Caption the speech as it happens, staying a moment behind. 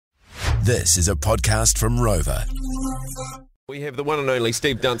This is a podcast from Rover. We have the one and only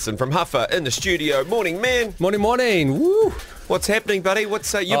Steve Dunstan from Huffer in the studio. Morning, man. Morning. Woo. What's happening, buddy?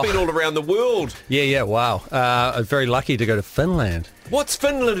 You've been all around the world. Yeah. Wow. I'm very lucky to go to Finland. What's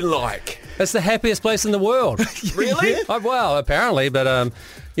Finland like? It's the happiest place in the world. Really? Well, apparently, but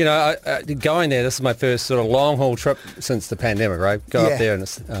going there, this is my first sort of long haul trip since the pandemic, right? Go up there and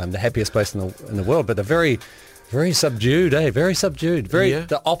it's the happiest place in the world, but they're very, very subdued, Very subdued.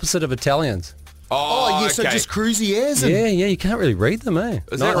 The opposite of Italians. Oh, yeah, so just cruisy airs. And... Yeah, you can't really read them,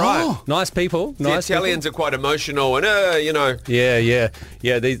 Is that right? Nice people. The Italians are quite emotional and,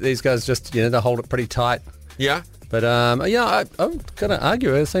 Yeah, these guys just, they hold it pretty tight. Yeah? But, I'm going to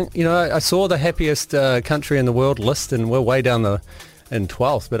argue. I think, I saw the happiest country in the world list and we're way down in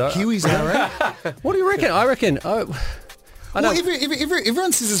 12th. But Kiwis are, right? What do you reckon? I reckon...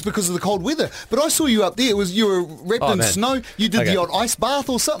 everyone says it's because of the cold weather, but I saw you up there. You were wrapped in snow. You did the odd ice bath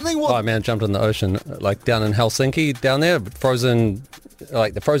or something. What? Oh man, jumped in the ocean, like down in Helsinki, down there, frozen,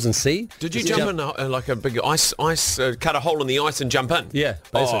 like the frozen sea. Did you jump in like a big ice cut a hole in the ice and jump in? Yeah,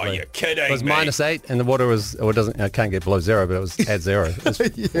 basically. Oh, you're kidding It was me. -8 and the water was, I can't get below zero, but it was at zero. It was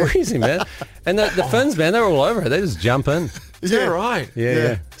crazy, man. And the Finns, man, they're all over it. They just jump in. Is that right?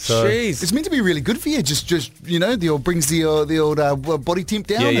 Yeah. So, jeez. It's meant to be really good for you. Just the old brings the old body temp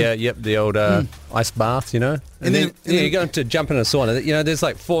down. The old ice bath, And then you're going to jump in a sauna. There's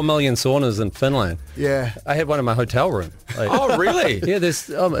like 4 million saunas in Finland. Yeah. I had one in my hotel room. Oh, really? Yeah,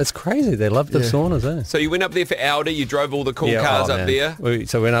 it's crazy. They love the saunas, eh? So you went up there for Audi, you drove all the cool cars up there?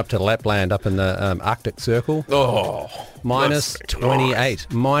 So we went up to Lapland, up in the Arctic Circle. Oh. Minus 28.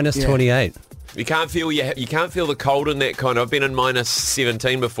 Minus 28. You can't feel the cold in that kind of. I've been in minus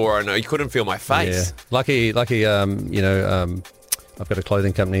 17 before. I know you couldn't feel my face. Yeah. Lucky. I've got a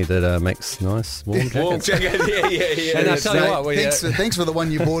clothing company that makes nice warm jackets. Warm jacket, yeah. And I tell you what, thanks for the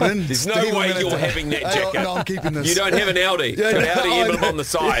one you bought in. There's no way you're having that jacket. No, I'm keeping this. You don't have an Audi. An Audi emblem on the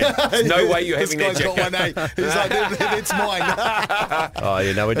side. There's no way you're having that jacket. Got one, He's like, that's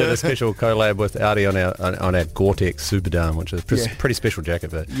mine. We did a special collab with Audi on our Gore-Tex Superdome, which is a pretty special jacket.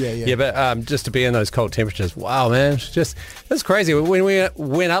 But but just to be in those cold temperatures, wow, man, it's crazy. When we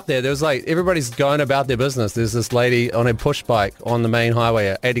went up there was like everybody's going about their business. There's this lady on a push bike on the main highway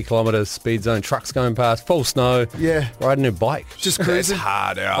at 80 kilometres speed zone, trucks going past, full snow, riding her bike. Just cruising. That's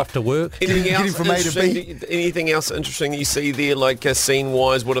hard out. Off to work. Anything else interesting you see there, like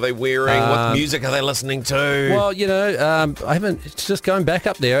scene-wise? What are they wearing? What music are they listening to? Well, I haven't, just going back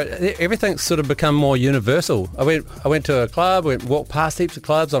up there, everything's sort of become more universal. I went to a club, walked past heaps of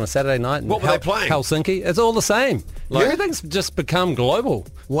clubs on a Saturday night. What were they playing? Helsinki. It's all the same. Everything's just become global.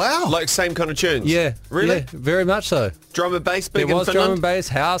 Wow. Like same kind of tunes? Yeah. Really? Yeah, very much so. Drum and bass big There in was Finland? drum and bass,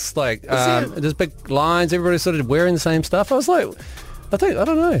 house, there's big lines, everybody's sort of wearing the same stuff. I was like, I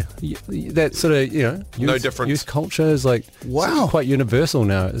don't know. That sort of, no difference. Youth culture is like quite universal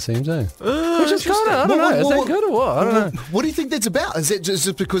now, it seems, eh? Which is kind of, I don't know, is that good or what? I don't know. What do you think that's about? Is it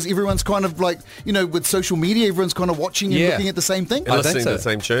just because everyone's kind of like, with social media, everyone's kind of watching and looking at the same thing? And listening to the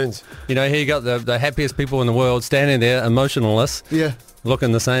same tunes. Here you got the happiest people in the world standing there, emotionless. Yeah.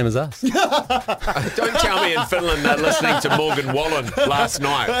 Looking the same as us. Don't tell me in Finland they're listening to Morgan Wallen last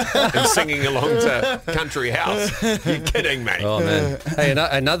night and singing along to Country House. You're kidding me. Oh, man. Hey,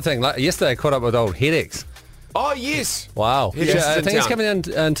 another thing. Yesterday I caught up with old Headaches. Oh, yes. Wow. I think he's coming in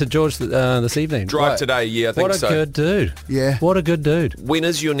to George this evening. Drive today, I think so. What a good dude. Yeah. What a good dude. When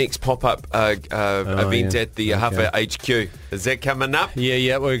is your next pop-up event at the Huffer HQ? Is that coming up?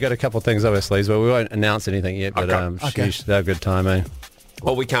 Yeah. Well, we've got a couple of things up our sleeves, but we won't announce anything yet. But sheesh, they're a good time, eh?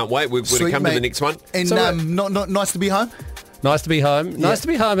 Well, we can't wait. We're to come to the next one. And not nice to be home? Nice to be home. Nice to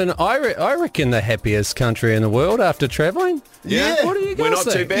be home. And I reckon the happiest country in the world after travelling. Yeah. What do you guys We're not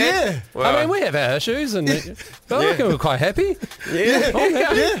think? too bad. Yeah. Well, I mean, we have our issues, and I reckon we're quite happy. Yeah. I'm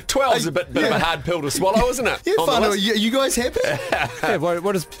happy. 12's a bit of a hard pill to swallow, isn't it? Yeah, fun. Are you guys happy? Yeah,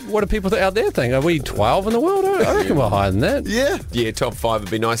 what do people out there think? Are we 12 in the world? I reckon we're higher than that. Yeah. Yeah, top 5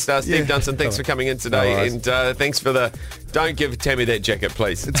 would be nice. Steve Dunstan, thanks for coming in today. Nice. And thanks for don't give Tammy that jacket,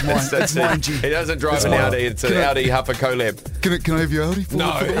 please. It's mine. It's mine, G. He doesn't drive an Audi. It's an Audi Huffer collab. Can I have your Audi?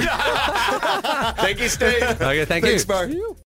 No. Thank you, Steve. Okay, thank you. Thanks, bro.